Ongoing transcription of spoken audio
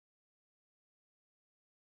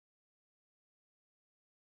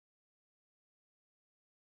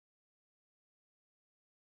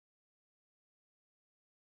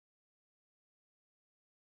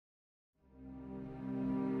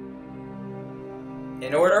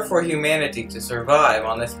In order for humanity to survive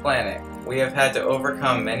on this planet, we have had to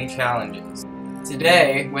overcome many challenges.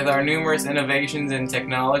 Today, with our numerous innovations in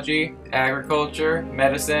technology, agriculture,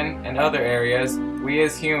 medicine, and other areas, we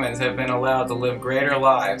as humans have been allowed to live greater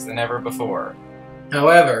lives than ever before.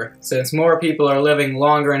 However, since more people are living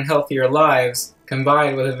longer and healthier lives,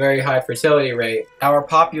 combined with a very high fertility rate, our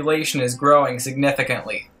population is growing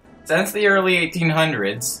significantly. Since the early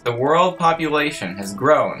 1800s, the world population has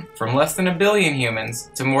grown from less than 1 billion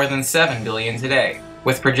humans to more than 7 billion today,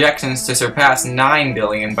 with projections to surpass 9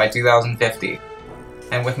 billion by 2050.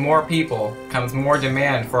 And with more people comes more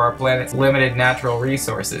demand for our planet's limited natural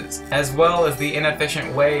resources, as well as the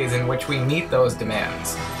inefficient ways in which we meet those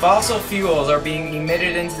demands. Fossil fuels are being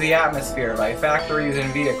emitted into the atmosphere by factories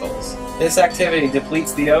and vehicles. This activity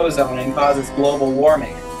depletes the ozone and causes global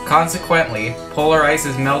warming. Consequently, polar ice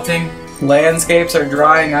is melting, landscapes are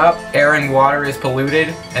drying up, air and water is polluted,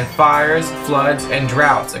 and fires, floods, and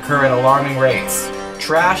droughts occur at alarming rates.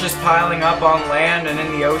 Trash is piling up on land and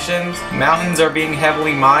in the oceans, mountains are being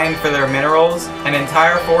heavily mined for their minerals, and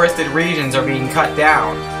entire forested regions are being cut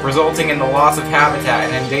down, resulting in the loss of habitat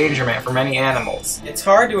and endangerment for many animals. It's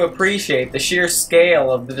hard to appreciate the sheer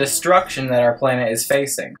scale of the destruction that our planet is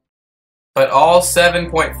facing. But all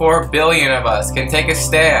 7.4 billion of us can take a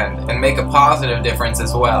stand and make a positive difference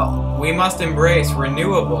as well. We must embrace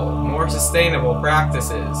renewable, more sustainable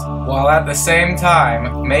practices, while at the same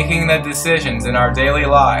time making the decisions in our daily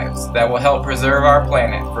lives that will help preserve our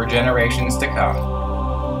planet for generations to come.